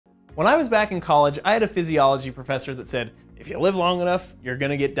When I was back in college, I had a physiology professor that said, if you live long enough, you're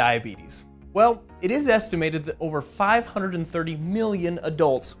gonna get diabetes. Well, it is estimated that over 530 million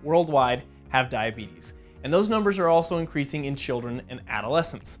adults worldwide have diabetes. And those numbers are also increasing in children and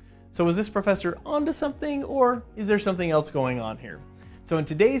adolescents. So is this professor onto something, or is there something else going on here? So in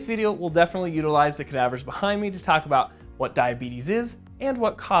today's video, we'll definitely utilize the cadavers behind me to talk about what diabetes is and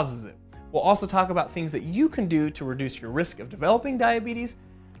what causes it. We'll also talk about things that you can do to reduce your risk of developing diabetes.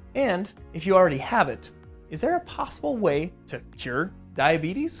 And if you already have it, is there a possible way to cure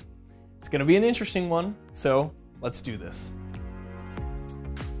diabetes? It's going to be an interesting one, so let's do this.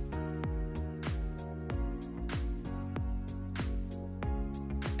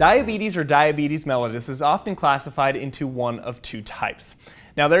 Diabetes or diabetes mellitus is often classified into one of two types.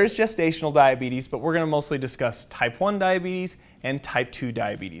 Now there is gestational diabetes, but we're going to mostly discuss type 1 diabetes and type 2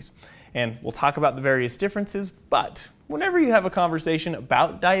 diabetes. And we'll talk about the various differences, but whenever you have a conversation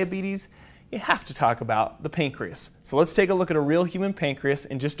about diabetes, you have to talk about the pancreas. So let's take a look at a real human pancreas,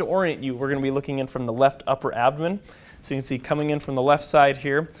 and just to orient you, we're going to be looking in from the left upper abdomen. So you can see coming in from the left side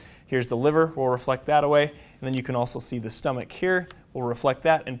here, here's the liver, we'll reflect that away, and then you can also see the stomach here, we'll reflect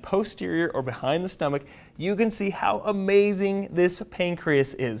that, and posterior or behind the stomach, you can see how amazing this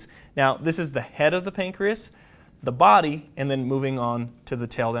pancreas is. Now this is the head of the pancreas, the body, and then moving on to the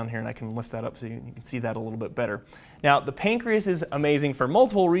tail down here, and I can lift that up so you can see that a little bit better. Now, the pancreas is amazing for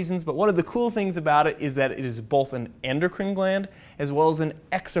multiple reasons, but one of the cool things about it is that it is both an endocrine gland as well as an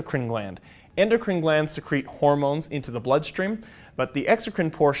exocrine gland. Endocrine glands secrete hormones into the bloodstream, but the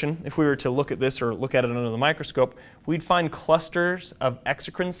exocrine portion, if we were to look at this or look at it under the microscope, we'd find clusters of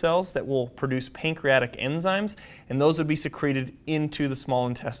exocrine cells that will produce pancreatic enzymes, and those would be secreted into the small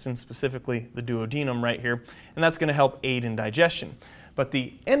intestine, specifically the duodenum right here, and that's going to help aid in digestion. But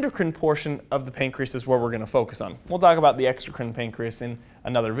the endocrine portion of the pancreas is where we're going to focus on. We'll talk about the exocrine pancreas in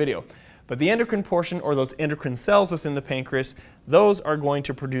another video. But the endocrine portion, or those endocrine cells within the pancreas, those are going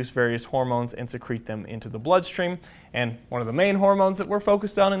to produce various hormones and secrete them into the bloodstream. And one of the main hormones that we're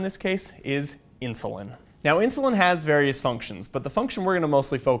focused on in this case is insulin. Now, insulin has various functions, but the function we're going to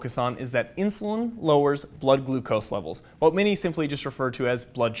mostly focus on is that insulin lowers blood glucose levels, what many simply just refer to as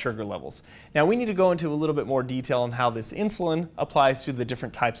blood sugar levels. Now, we need to go into a little bit more detail on how this insulin applies to the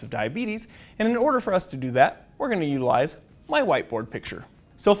different types of diabetes, and in order for us to do that, we're going to utilize my whiteboard picture.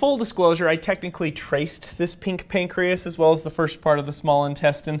 So full disclosure, I technically traced this pink pancreas as well as the first part of the small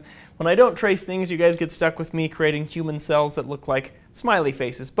intestine. When I don't trace things, you guys get stuck with me creating human cells that look like smiley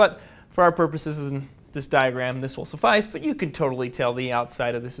faces, but for our purposes in this diagram, this will suffice, but you can totally tell the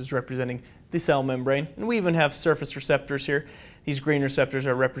outside of this is representing the cell membrane, and we even have surface receptors here. These green receptors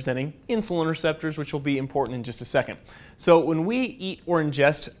are representing insulin receptors, which will be important in just a second. So when we eat or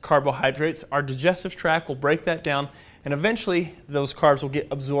ingest carbohydrates, our digestive tract will break that down, and eventually those carbs will get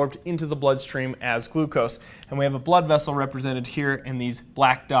absorbed into the bloodstream as glucose. And we have a blood vessel represented here, and these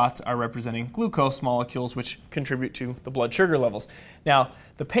black dots are representing glucose molecules, which contribute to the blood sugar levels. Now,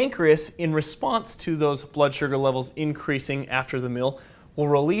 the pancreas, in response to those blood sugar levels increasing after the meal, will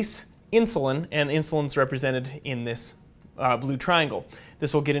release insulin, and insulin's represented in this blue triangle.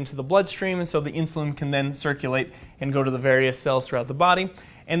 This will get into the bloodstream, and so the insulin can then circulate and go to the various cells throughout the body,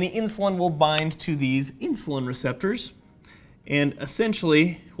 and the insulin will bind to these insulin receptors and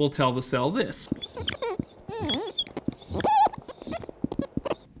essentially will tell the cell this.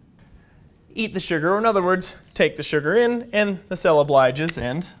 Eat the sugar, or in other words, take the sugar in, and the cell obliges,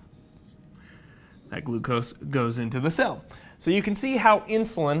 and that glucose goes into the cell. So you can see how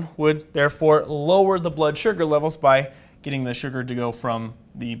insulin would therefore lower the blood sugar levels by getting the sugar to go from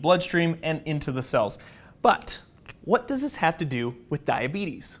the bloodstream and into the cells. But what does this have to do with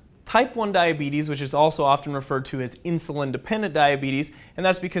diabetes? Type 1 diabetes, which is also often referred to as insulin-dependent diabetes, and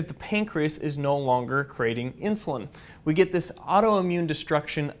that's because the pancreas is no longer creating insulin. We get this autoimmune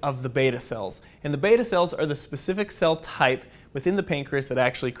destruction of the beta cells, and the beta cells are the specific cell type within the pancreas that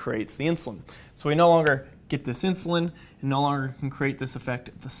actually creates the insulin. So we no longer get this insulin and no longer can create this effect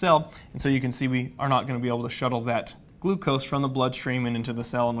at the cell, and so you can see we are not going to be able to shuttle that glucose from the bloodstream and into the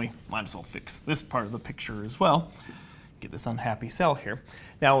cell, and we might as well fix this part of the picture as well. Get this unhappy cell here.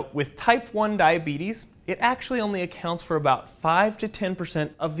 Now, with type 1 diabetes, it actually only accounts for about 5 to 10%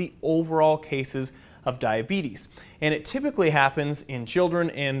 of the overall cases of diabetes. And it typically happens in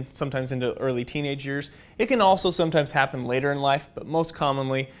children and sometimes into early teenage years. It can also sometimes happen later in life, but most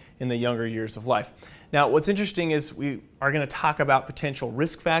commonly in the younger years of life. Now, what's interesting is we are going to talk about potential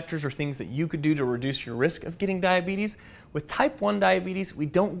risk factors or things that you could do to reduce your risk of getting diabetes. With type 1 diabetes, we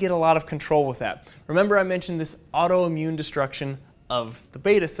don't get a lot of control with that. Remember, I mentioned this autoimmune destruction of the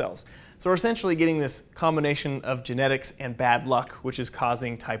beta cells. So we're essentially getting this combination of genetics and bad luck, which is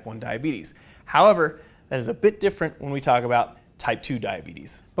causing type 1 diabetes. However, that is a bit different when we talk about type 2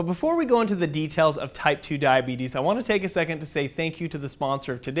 diabetes. But before we go into the details of type 2 diabetes, I want to take a second to say thank you to the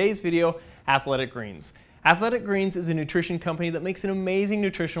sponsor of today's video, Athletic Greens. Athletic Greens is a nutrition company that makes an amazing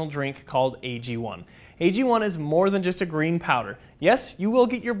nutritional drink called AG1. AG1 is more than just a green powder. Yes, you will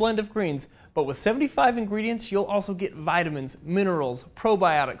get your blend of greens, but with 75 ingredients, you'll also get vitamins, minerals,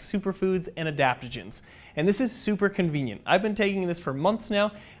 probiotics, superfoods, and adaptogens. And this is super convenient. I've been taking this for months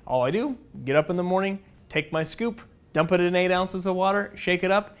now. All I do, get up in the morning, take my scoop, dump it in 8 ounces of water, shake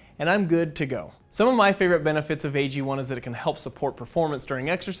it up, and I'm good to go. Some of my favorite benefits of AG1 is that it can help support performance during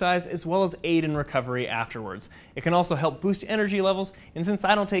exercise as well as aid in recovery afterwards. It can also help boost energy levels, and since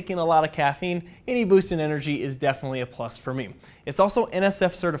I don't take in a lot of caffeine, any boost in energy is definitely a plus for me. It's also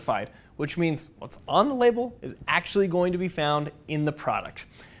NSF certified, which means what's on the label is actually going to be found in the product.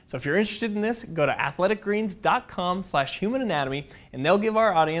 So if you're interested in this, go to athleticgreens.com/humananatomy and they'll give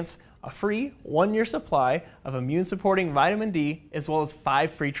our audience a free 1-year supply of immune-supporting vitamin D as well as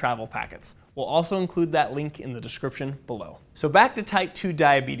 5 free travel packets. We'll also include that link in the description below. So back to type 2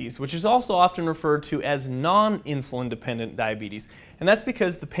 diabetes, which is also often referred to as non-insulin-dependent diabetes. And that's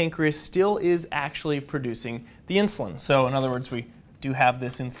because the pancreas still is actually producing the insulin. So in other words, we do have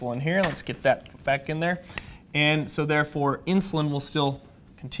this insulin here. Let's get that back in there. And so therefore, insulin will still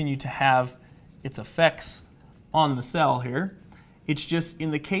continue to have its effects on the cell here. It's just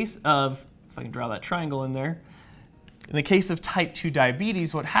in the case of, if I can draw that triangle in there, in the case of type 2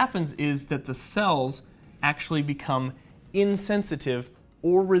 diabetes, what happens is that the cells actually become insensitive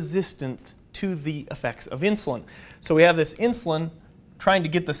or resistant to the effects of insulin. So we have this insulin trying to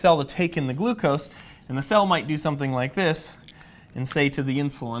get the cell to take in the glucose, and the cell might do something like this and say to the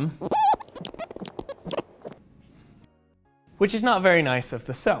insulin, which is not very nice of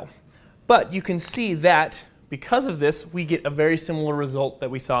the cell. But you can see that because of this, we get a very similar result that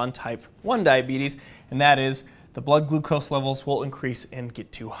we saw in type 1 diabetes, and that is the blood glucose levels will increase and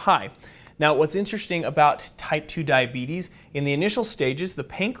get too high. Now, what's interesting about type 2 diabetes, in the initial stages, the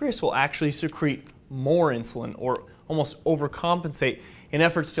pancreas will actually secrete more insulin or almost overcompensate in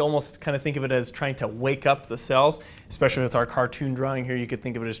efforts to almost kind of think of it as trying to wake up the cells. Especially with our cartoon drawing here, you could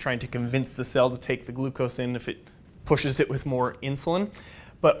think of it as trying to convince the cell to take the glucose in if it pushes it with more insulin.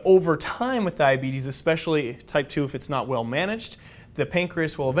 But over time with diabetes, especially type 2 if it's not well managed, the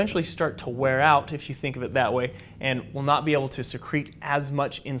pancreas will eventually start to wear out, if you think of it that way, and will not be able to secrete as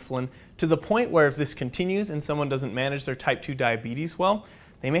much insulin to the point where if this continues and someone doesn't manage their type 2 diabetes well,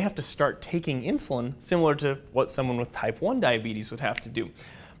 they may have to start taking insulin similar to what someone with type 1 diabetes would have to do.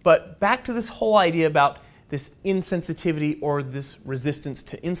 But back to this whole idea about this insensitivity or this resistance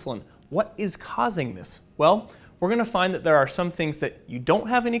to insulin. What is causing this? Well, we're going to find that there are some things that you don't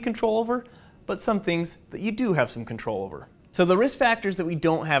have any control over, but some things that you do have some control over. So the risk factors that we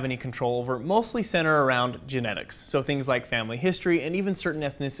don't have any control over mostly center around genetics. So things like family history and even certain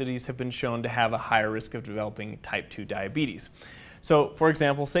ethnicities have been shown to have a higher risk of developing type 2 diabetes. So for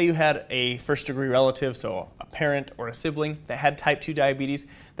example, say you had a first-degree relative, so a parent or a sibling that had type 2 diabetes,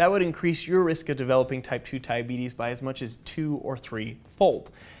 that would increase your risk of developing type 2 diabetes by as much as 2 or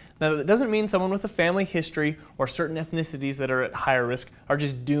 3-fold. Now, that doesn't mean someone with a family history or certain ethnicities that are at higher risk are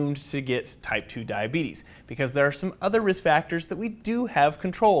just doomed to get type 2 diabetes, because there are some other risk factors that we do have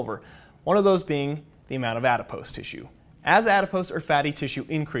control over, one of those being the amount of adipose tissue. As adipose or fatty tissue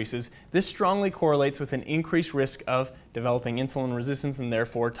increases, this strongly correlates with an increased risk of developing insulin resistance and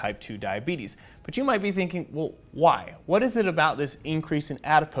therefore type 2 diabetes. But you might be thinking, well, why? What is it about this increase in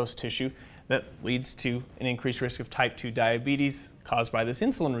adipose tissue that leads to an increased risk of type 2 diabetes caused by this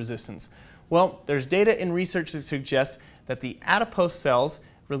insulin resistance? Well, there's data and research that suggests that the adipose cells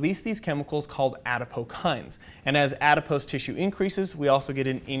release these chemicals called adipokines. And as adipose tissue increases, we also get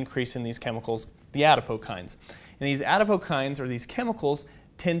an increase in these chemicals, the adipokines. And these adipokines, or these chemicals,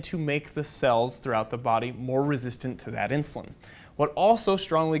 tend to make the cells throughout the body more resistant to that insulin. What also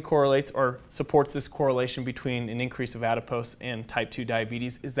strongly correlates or supports this correlation between an increase of adipose and type 2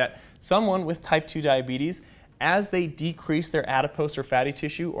 diabetes is that someone with type 2 diabetes, as they decrease their adipose or fatty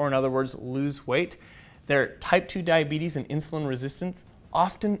tissue, or in other words, lose weight, their type 2 diabetes and insulin resistance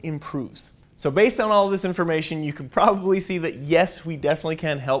often improves. So based on all of this information, you can probably see that yes, we definitely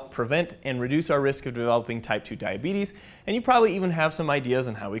can help prevent and reduce our risk of developing type 2 diabetes, and you probably even have some ideas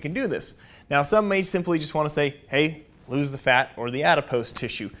on how we can do this. Now, some may simply just want to say, hey, let's lose the fat or the adipose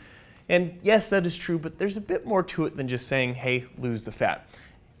tissue. And yes, that is true, but there's a bit more to it than just saying, hey, lose the fat.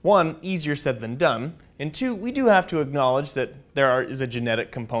 One, easier said than done, and two, we do have to acknowledge that there is a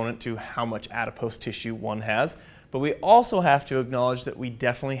genetic component to how much adipose tissue one has. but we also have to acknowledge that we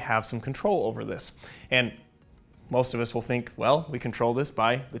definitely have some control over this. And most of us will think, well, we control this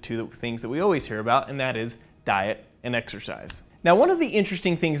by the two things that we always hear about, and that is diet and exercise. Now, one of the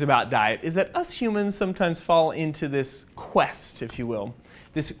interesting things about diet is that us humans sometimes fall into this quest, if you will,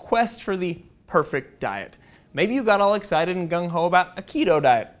 this quest for the perfect diet. Maybe you got all excited and gung-ho about a keto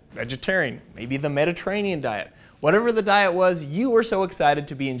diet, vegetarian, maybe the Mediterranean diet. Whatever the diet was, you were so excited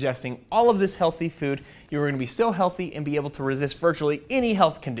to be ingesting all of this healthy food, you were going to be so healthy and be able to resist virtually any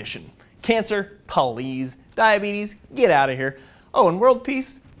health condition. Cancer, please. Diabetes, get out of here. Oh, and world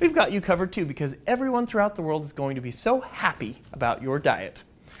peace, we've got you covered too, because everyone throughout the world is going to be so happy about your diet.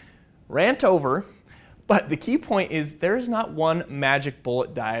 Rant over, but the key point is there is not one magic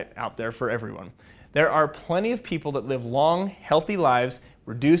bullet diet out there for everyone. There are plenty of people that live long, healthy lives,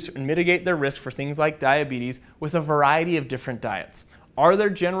 reduce and mitigate their risk for things like diabetes with a variety of different diets. Are there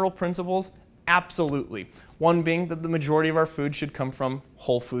general principles? Absolutely. One being that the majority of our food should come from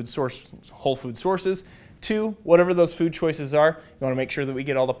whole food sources. Two, whatever those food choices are, you want to make sure that we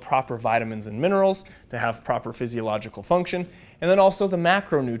get all the proper vitamins and minerals to have proper physiological function. And then also the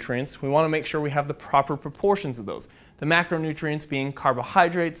macronutrients, we want to make sure we have the proper proportions of those. The macronutrients being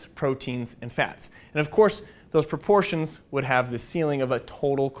carbohydrates, proteins, and fats. And of course, those proportions would have the ceiling of a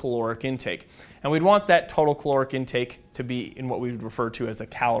total caloric intake. And we'd want that total caloric intake to be in what we would refer to as a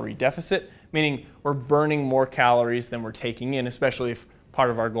calorie deficit, meaning we're burning more calories than we're taking in, especially if part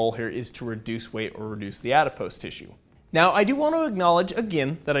of our goal here is to reduce weight or reduce the adipose tissue. Now, I do want to acknowledge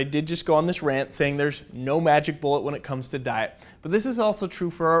again that I did just go on this rant saying there's no magic bullet when it comes to diet, but this is also true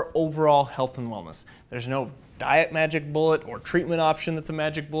for our overall health and wellness. There's no diet magic bullet or treatment option that's a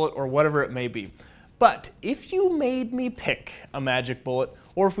magic bullet or whatever it may be. But if you made me pick a magic bullet,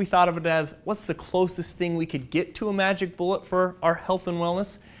 or if we thought of it as what's the closest thing we could get to a magic bullet for our health and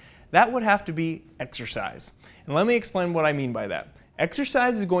wellness, that would have to be exercise. And let me explain what I mean by that.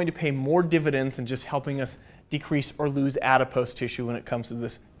 Exercise is going to pay more dividends than just helping us decrease or lose adipose tissue when it comes to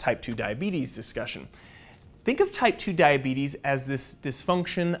this type 2 diabetes discussion. Think of type 2 diabetes as this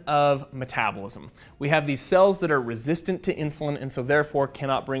dysfunction of metabolism. We have these cells that are resistant to insulin and so therefore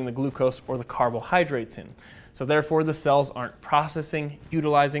cannot bring the glucose or the carbohydrates in. So therefore the cells aren't processing,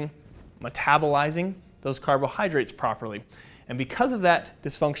 utilizing, metabolizing those carbohydrates properly. And because of that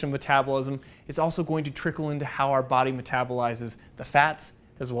dysfunction of metabolism, it's also going to trickle into how our body metabolizes the fats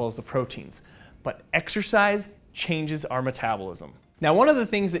as well as the proteins. But exercise changes our metabolism. Now, one of the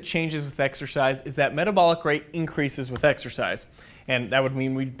things that changes with exercise is that metabolic rate increases with exercise. And that would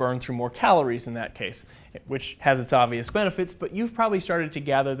mean we'd burn through more calories in that case, which has its obvious benefits, but you've probably started to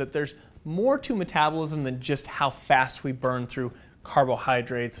gather that there's more to metabolism than just how fast we burn through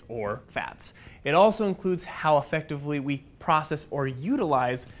carbohydrates or fats. It also includes how effectively we process or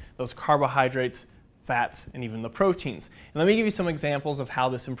utilize those carbohydrates, fats, and even the proteins. And let me give you some examples of how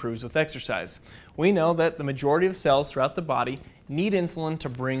this improves with exercise. We know that the majority of cells throughout the body need insulin to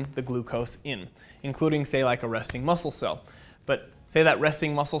bring the glucose in, including, say, like a resting muscle cell. But say that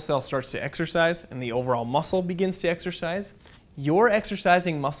resting muscle cell starts to exercise and the overall muscle begins to exercise, your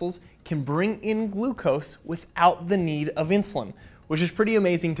exercising muscles can bring in glucose without the need of insulin, which is pretty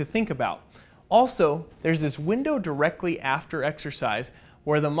amazing to think about. Also, there's this window directly after exercise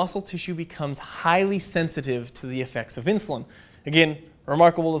where the muscle tissue becomes highly sensitive to the effects of insulin. Again,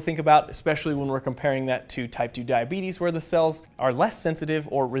 remarkable to think about, especially when we're comparing that to type 2 diabetes, where the cells are less sensitive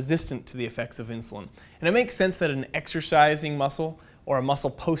or resistant to the effects of insulin. And it makes sense that an exercising muscle or a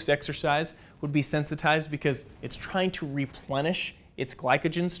muscle post-exercise would be sensitized because it's trying to replenish its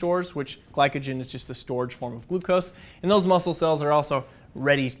glycogen stores, which glycogen is just a storage form of glucose. And those muscle cells are also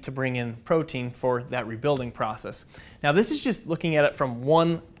ready to bring in protein for that rebuilding process. Now, this is just looking at it from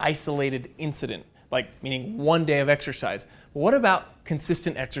one isolated incident, like meaning one day of exercise. But what about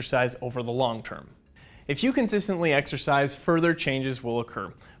consistent exercise over the long term? If you consistently exercise, further changes will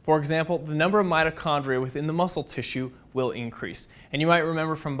occur. For example, the number of mitochondria within the muscle tissue will increase. And you might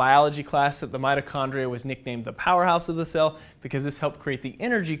remember from biology class that the mitochondria was nicknamed the powerhouse of the cell because this helped create the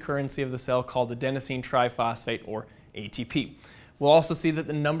energy currency of the cell called adenosine triphosphate, or ATP. We'll also see that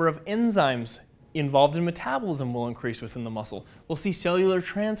the number of enzymes involved in metabolism will increase within the muscle. We'll see cellular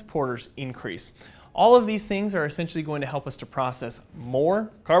transporters increase. All of these things are essentially going to help us to process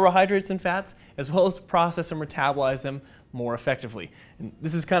more carbohydrates and fats, as well as to process and metabolize them more effectively. And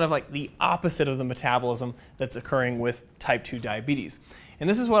this is kind of like the opposite of the metabolism that's occurring with type 2 diabetes. And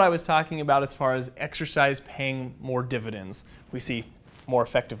this is what I was talking about as far as exercise paying more dividends. We see more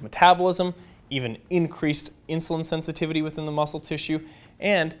effective metabolism, even increased insulin sensitivity within the muscle tissue,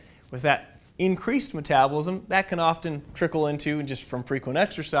 and with that increased metabolism, that can often trickle into, just from frequent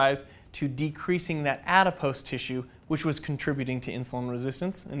exercise, to decreasing that adipose tissue, which was contributing to insulin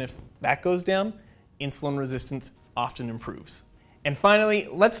resistance. And if that goes down, insulin resistance often improves. And finally,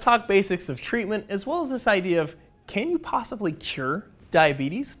 let's talk basics of treatment, as well as this idea of, can you possibly cure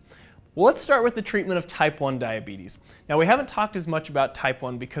diabetes? Well, let's start with the treatment of type 1 diabetes. Now, we haven't talked as much about type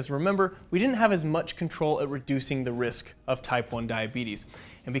 1 because remember, we didn't have as much control at reducing the risk of type 1 diabetes.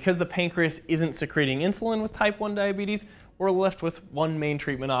 And because the pancreas isn't secreting insulin with type 1 diabetes, we're left with one main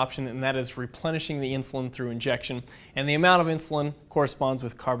treatment option, and that is replenishing the insulin through injection. And the amount of insulin corresponds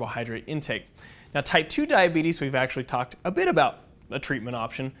with carbohydrate intake. Now, type 2 diabetes, we've actually talked a bit about a treatment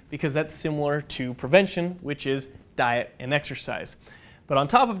option because that's similar to prevention, which is diet and exercise. But on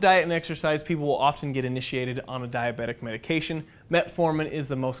top of diet and exercise, people will often get initiated on a diabetic medication. Metformin is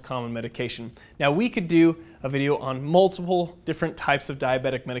the most common medication. Now, we could do a video on multiple different types of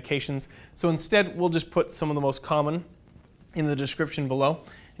diabetic medications, so instead we'll just put some of the most common in the description below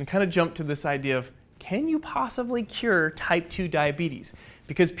and kind of jump to this idea of, can you possibly cure type 2 diabetes?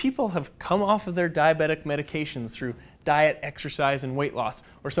 Because people have come off of their diabetic medications through diet, exercise, and weight loss,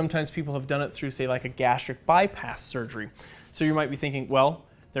 or sometimes people have done it through, say, like a gastric bypass surgery. So you might be thinking, well,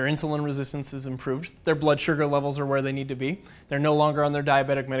 their insulin resistance is improved, their blood sugar levels are where they need to be, they're no longer on their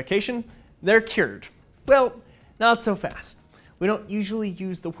diabetic medication, they're cured. Well, not so fast. We don't usually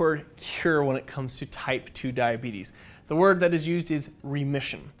use the word cure when it comes to type 2 diabetes. The word that is used is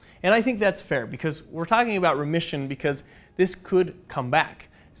remission. And I think that's fair because we're talking about remission because this could come back.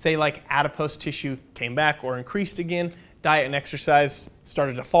 Say like adipose tissue came back or increased again, diet and exercise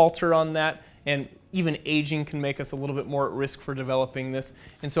started to falter on that, and even aging can make us a little bit more at risk for developing this.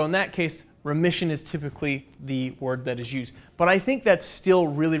 And so in that case, remission is typically the word that is used. But I think that's still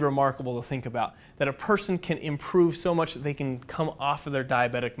really remarkable to think about, that a person can improve so much that they can come off of their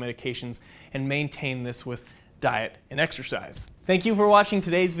diabetic medications and maintain this with diet and exercise. Thank you for watching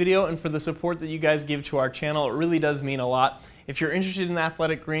today's video and for the support that you guys give to our channel. It really does mean a lot. If you're interested in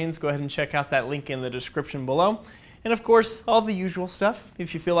athletic greens, go ahead and check out that link in the description below. And of course, all the usual stuff.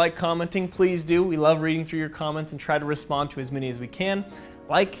 If you feel like commenting, please do. We love reading through your comments and try to respond to as many as we can.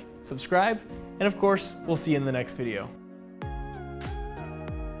 Like, subscribe, and of course, we'll see you in the next video.